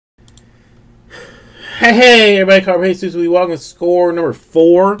Hey, everybody, RPAs, we welcome to score number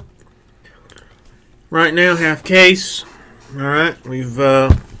 4. Right now, half case. Alright, we've,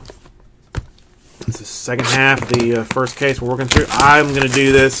 it's the second half of the first case we're working through. I'm going to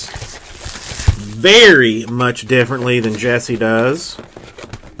do this very much differently than Jesse does.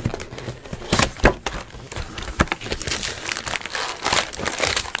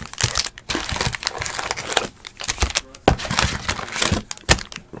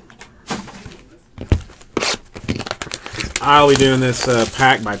 I'll be doing this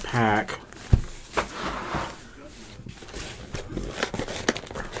pack by pack.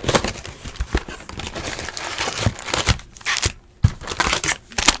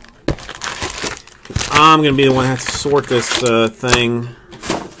 I'm going to be the one that has to sort this thing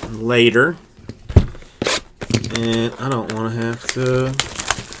later. And I don't want to have to...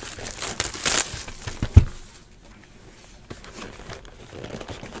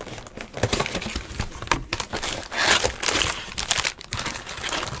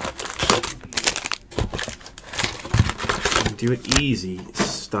 do it easy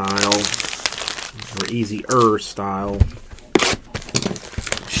style, or easier style.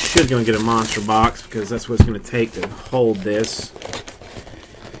 Should gonna get a monster box because that's what it's gonna take to hold this.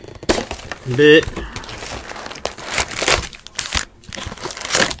 But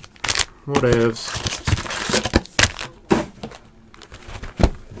whatevs.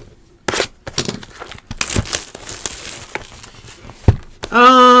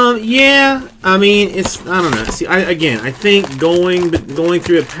 Yeah, I mean, I don't know. See, I think going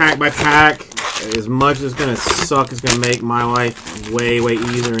through it pack by pack, as much as it's gonna suck, is gonna make my life way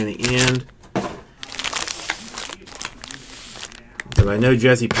easier in the end. Because I know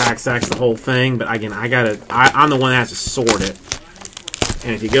Jesse pack sacks the whole thing, but again, I'm the one that has to sort it.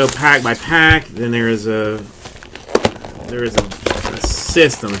 And if you go pack by pack, then there is a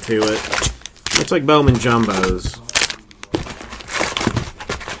system to it. It's like Bowman Jumbos.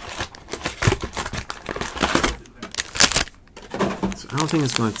 I don't think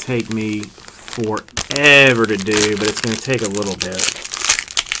it's going to take me forever to do, but it's going to take a little bit.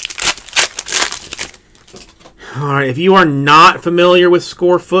 Alright, if you are not familiar with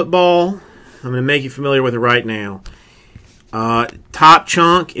Score Football, I'm going to make you familiar with it right now. Top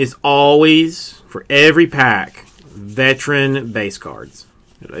chunk is always, for every pack, veteran base cards.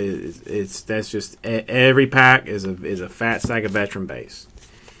 That's just, every pack is a fat stack of veteran base.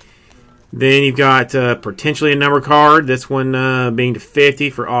 Then you've got potentially a number card, this one being to 50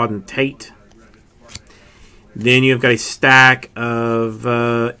 for Auden Tate. Then you've got a stack of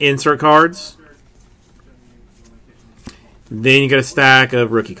insert cards. Then you've got a stack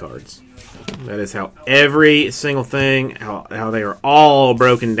of rookie cards. That is how every single thing, how they are all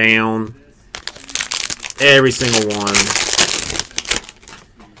broken down. Every single one.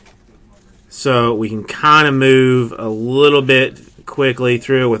 So we can kind of move a little bit quickly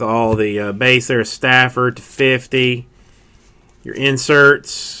through with all the base there. Stafford to 50, your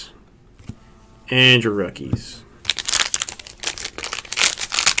inserts, and your rookies.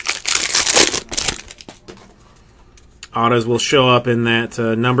 Autos will show up in that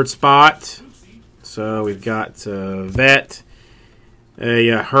numbered spot. So we've got Vet,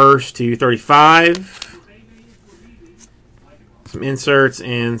 a Hurst to 35, some inserts,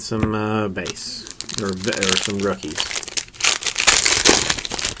 and some base, or some rookies.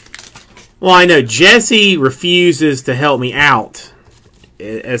 Well, I know Jesse refuses to help me out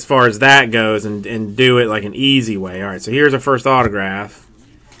as far as that goes and do it like an easy way. All right, so here's our first autograph.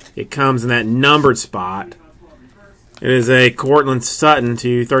 It comes in that numbered spot. It is a Cortland Sutton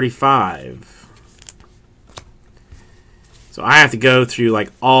to 35. So I have to go through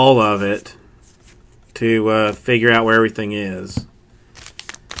like all of it to figure out where everything is.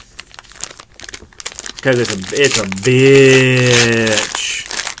 Because it's a bitch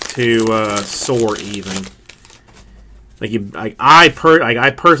to sort even. I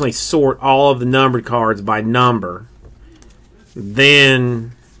personally sort all of the numbered cards by number,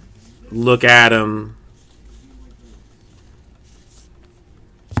 then look at them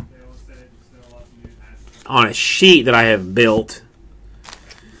on a sheet that I have built.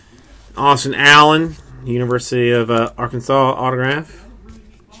 Austin Allen, University of Arkansas autograph,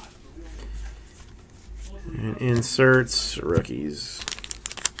 and inserts rookies.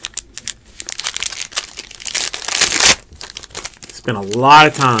 Spent a lot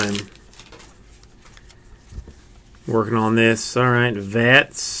of time working on this. All right,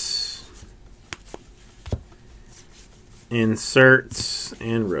 vets, inserts,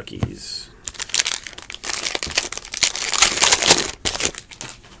 and rookies.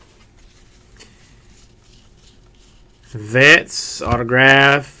 Vets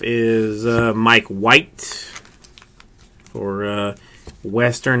autograph is Mike White for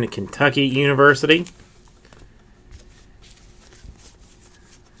Western Kentucky University.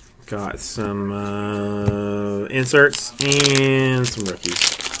 Got some inserts and some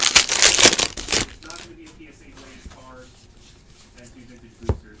rookies.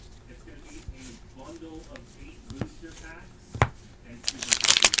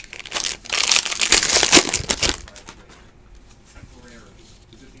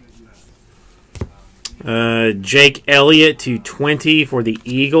 Jake Elliott to 20 for the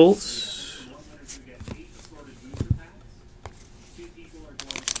Eagles.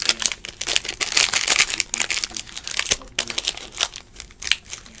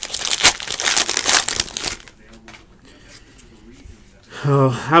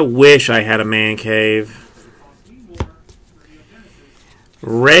 Oh, I wish I had a man cave.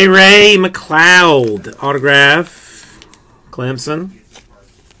 Ray McLeod autograph, Clemson.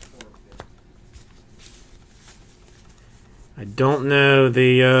 I don't know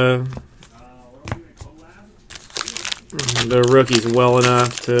the rookies well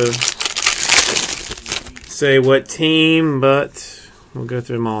enough to say what team, but we'll go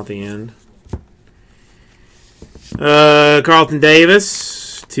through them all at the end. Carlton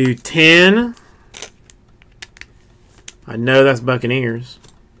Davis to 10. I know that's Buccaneers.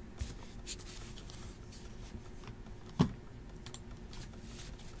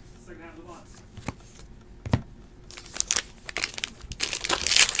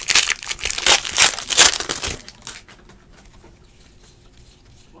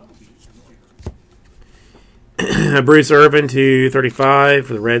 Bruce Irvin to 35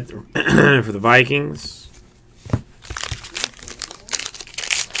 for the for the Vikings.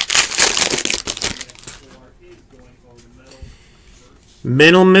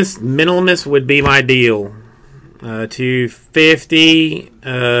 Minimalist would be my deal. 250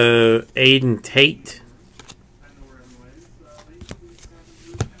 Aiden Tate.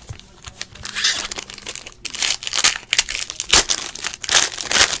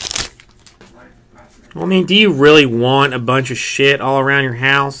 I mean, do you really want a bunch of shit all around your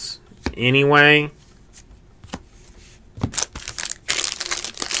house anyway?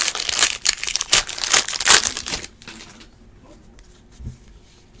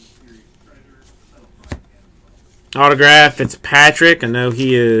 Autograph Fitzpatrick. I know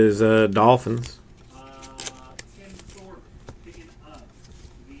he is Dolphins.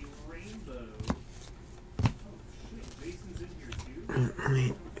 Let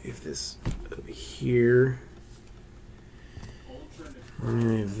me move this over here. Let me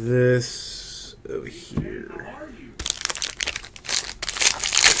move this over here.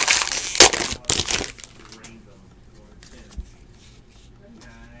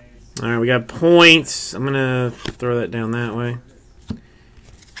 All right, we got points. I'm gonna throw that down that way.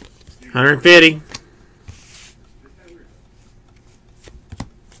 150.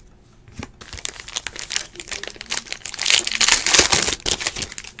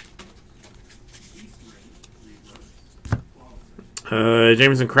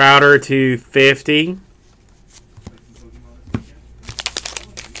 Jameson Crowder to 50.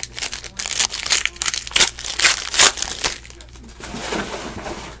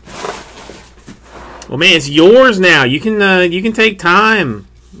 Well, man, it's yours now. You can take time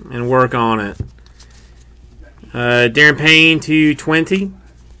and work on it. Darren Payne to 20.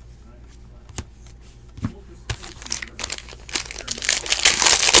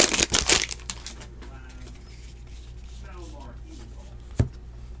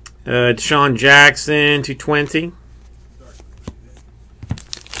 Deshaun Jackson to 20.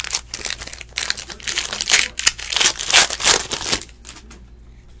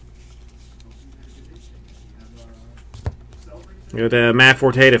 Go to Matt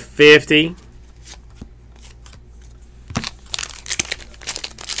Forte to 50.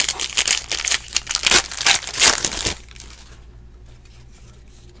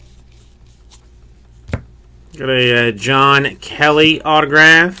 Got a John Kelly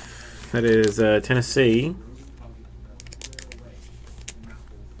autograph. That is Tennessee.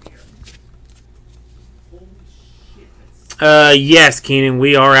 Yes, Keenan,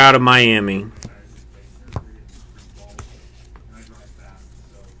 we are out of Miami.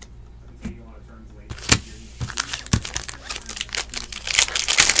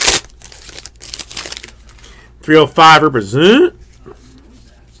 .305 represent.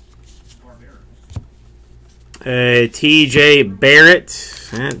 T.J. Barrett.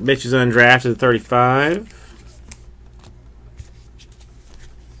 That bitch is undrafted at 35.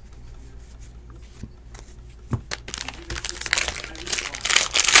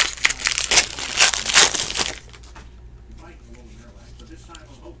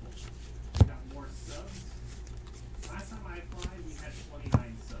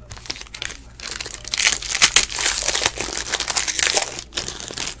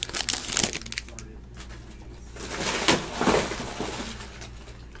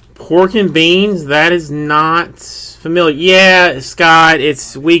 Pork and beans. That is not familiar. Yeah, Scott.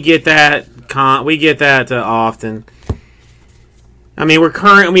 We get that often. I mean,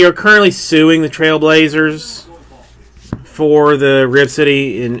 we are currently suing the Trailblazers for the Rip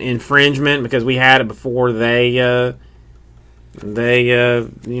City infringement because we had it before they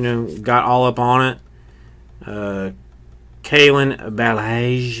got all up on it. Kalen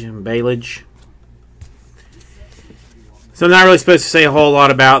Bailage. So I'm not really supposed to say a whole lot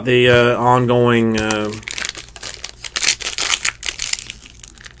about the ongoing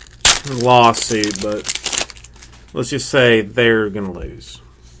lawsuit, but let's just say they're going to lose.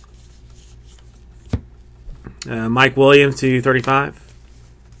 Mike Williams to 35.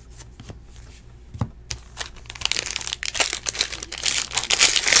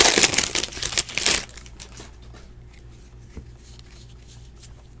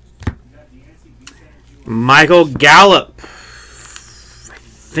 Michael Gallup.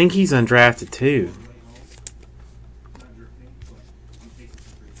 I think he's undrafted too.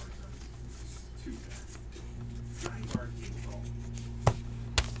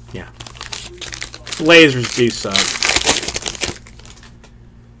 Yeah. Blazers do suck.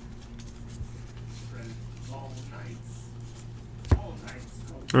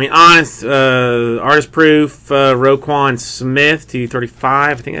 I mean, honest, artist proof, Roquan Smith to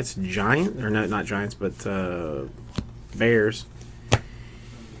 35. I think that's Giant, or no, not Giants, but Bears.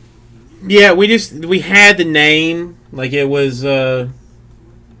 Yeah, we had the name like it was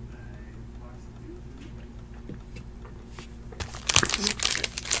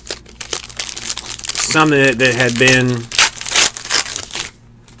something that had been.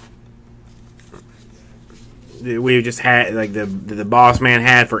 We just had like the boss man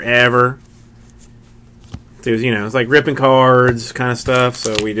had forever. It was, it's like ripping cards kind of stuff.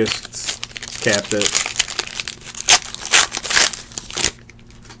 So we just kept it.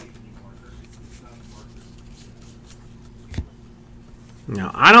 No,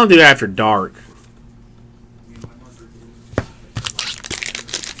 I don't do After Dark.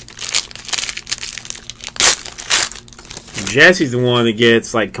 Jesse's the one that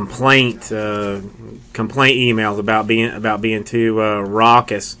gets like complaint emails about being too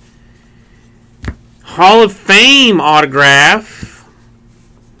raucous. Hall of Fame autograph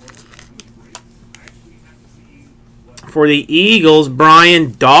for the Eagles,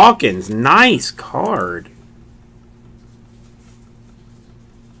 Brian Dawkins. Nice card.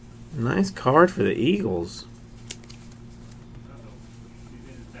 Nice card for the Eagles.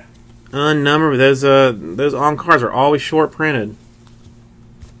 Unnumbered. Those on cards are always short printed.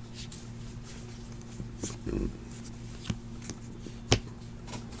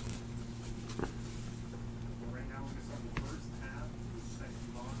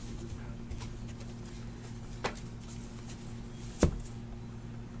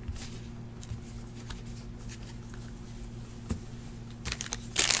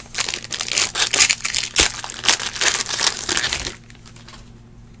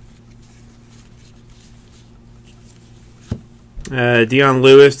 Dion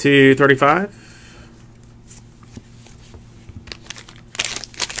Lewis to 35.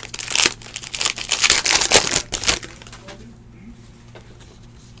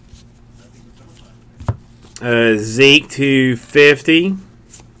 Zeke to 50.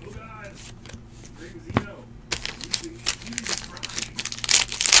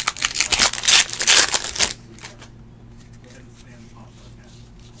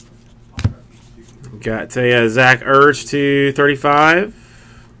 Got Zach Ertz to 35.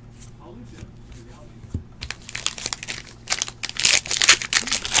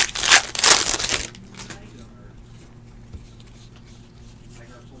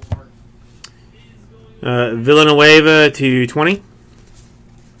 Villanueva to 20.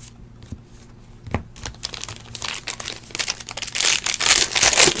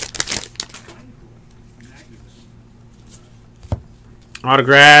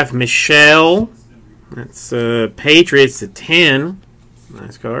 Autograph Michelle. That's Patriots to 10.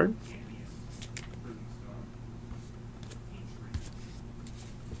 Nice card.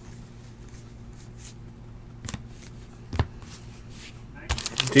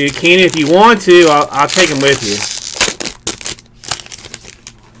 Dude, Kenny, if you want to, I'll take them with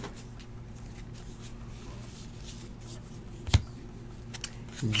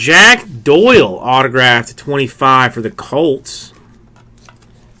you. Jack Doyle autograph to 25 for the Colts.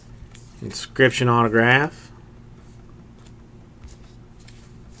 Inscription autograph.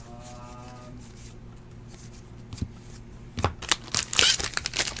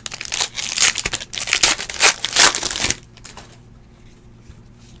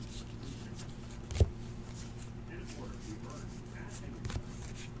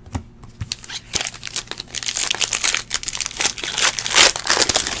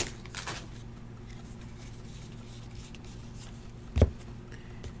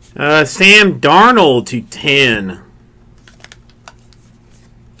 Sam Darnold to 10.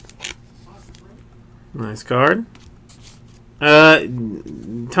 Nice card.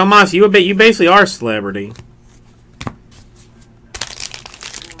 Tomas, you basically are a celebrity.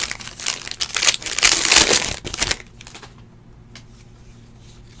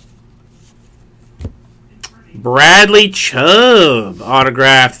 Bradley Chubb,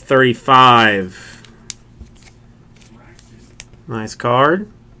 autographed 35. Nice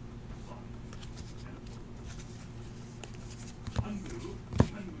card.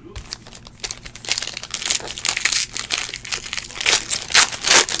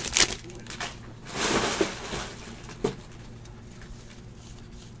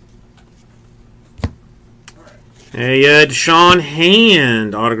 A Deshaun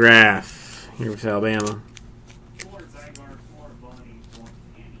Hand autograph here with Alabama.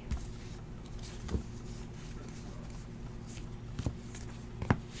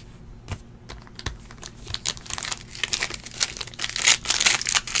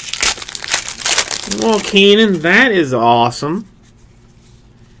 Well, Keenan, that is awesome.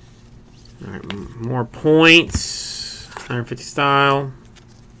 All right, more points. 150 style.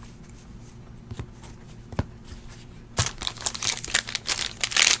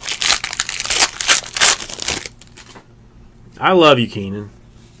 I love you, Keenan.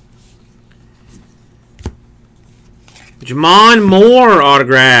 Jamon Moore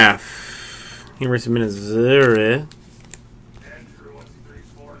autograph. University of Minnesota.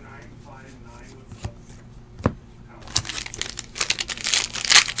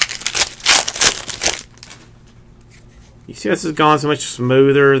 You see, this has gone so much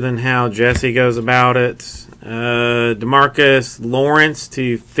smoother than how Jesse goes about it. DeMarcus Lawrence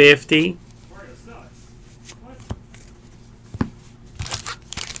to 50.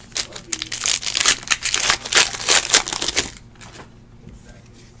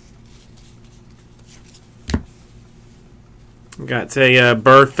 Got a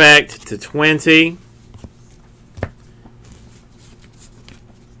Perfect to 20.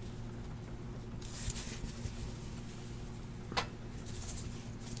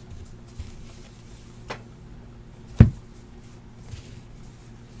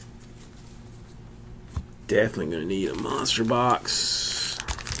 Definitely going to need a monster box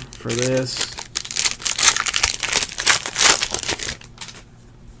for this.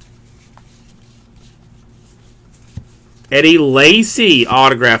 Eddie Lacy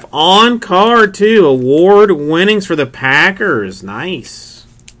autograph on card too. Award winnings for the Packers. Nice.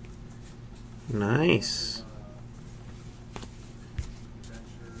 Nice.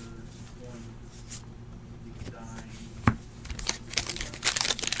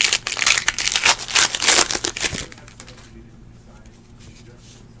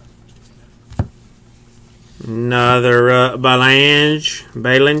 Another Balange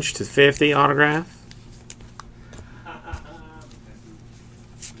to 50 autograph.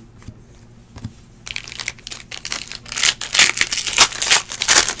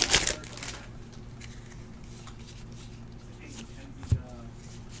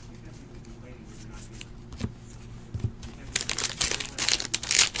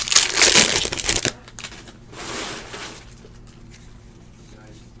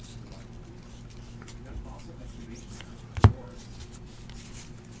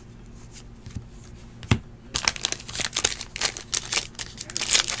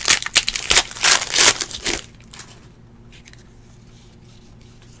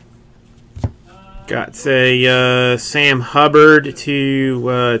 Got a Sam Hubbard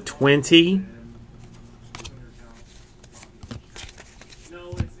to 20.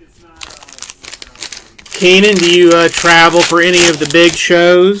 Keenan, do you travel for any of the big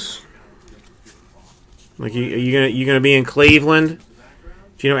shows? Like you gonna be in Cleveland?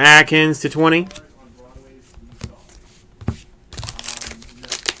 Geno Atkins to 20.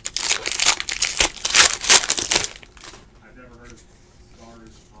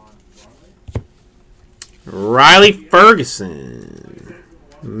 Riley Ferguson,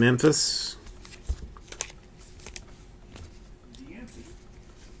 Memphis.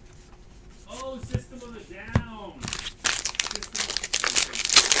 Oh, System of a Down.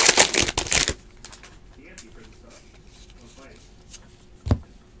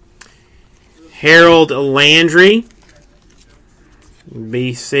 Harold Landry,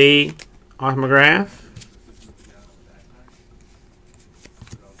 BC autograph.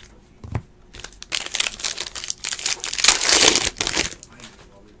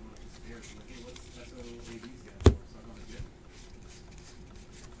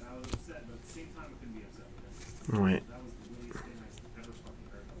 Right.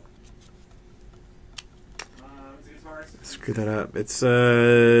 Screw that up. It's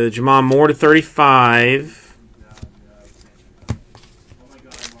Jamon Moore to 35.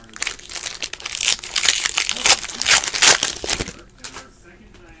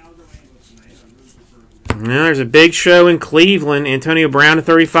 Now, there's a big show in Cleveland, Antonio Brown to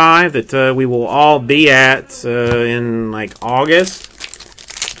 35, that we will all be at in like August,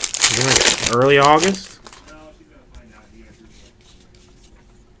 like early August.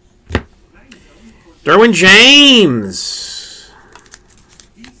 Derwin James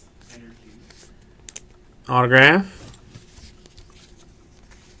autograph.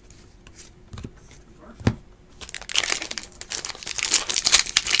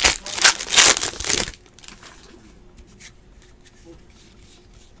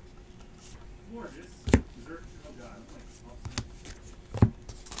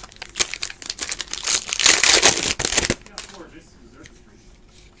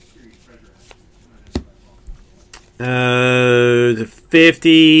 The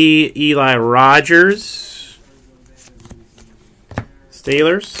 50 Eli Rogers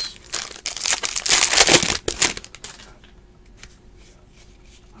Steelers.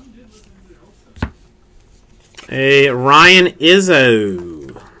 A Ryan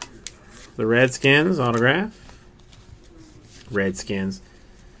Izzo, the Redskins autograph. Redskins.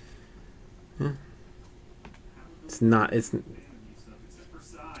 It's not. It's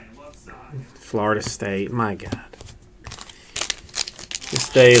Florida State. My God. This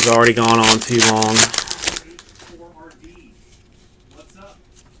day has already gone on too long.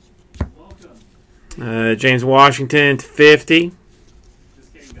 James Washington to 50.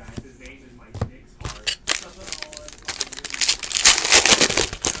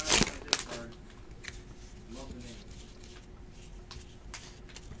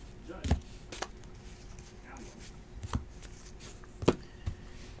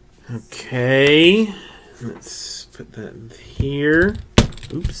 Okay, let's put that here.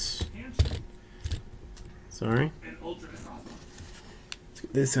 Oops. Sorry. Let's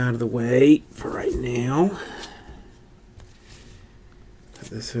get this out of the way for right now. Put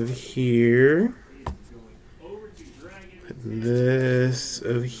this over here. Put this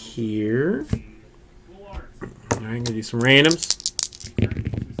over here. Alright, I'm going to do some randoms.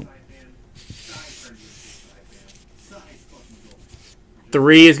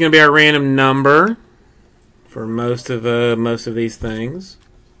 3 is going to be our random number for most of these things,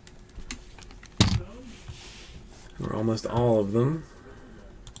 or almost all of them.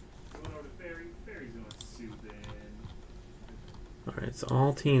 All right, so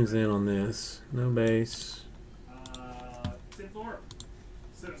all teams in on this. No base.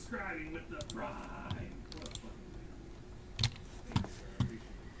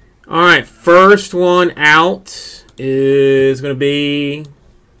 All right, first one out is going to be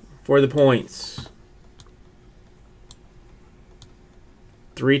for the points.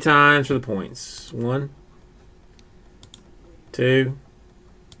 3 times for the points. 1, 2,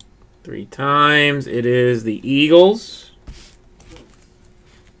 3 times. It is the Eagles.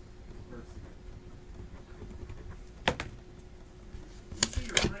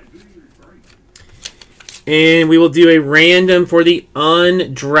 And we will do a random for the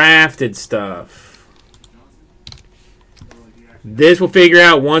undrafted stuff. This we'll figure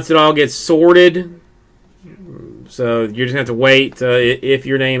out once it all gets sorted. So you're just going to have to wait if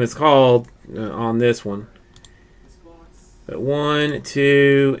your name is called on this one. But 1,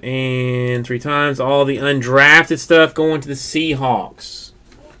 2, and 3 times. All the undrafted stuff going to the Seahawks.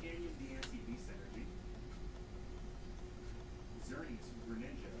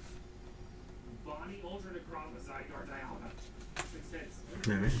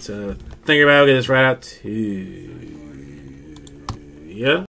 All right, so think about it. I'll get this right out to you.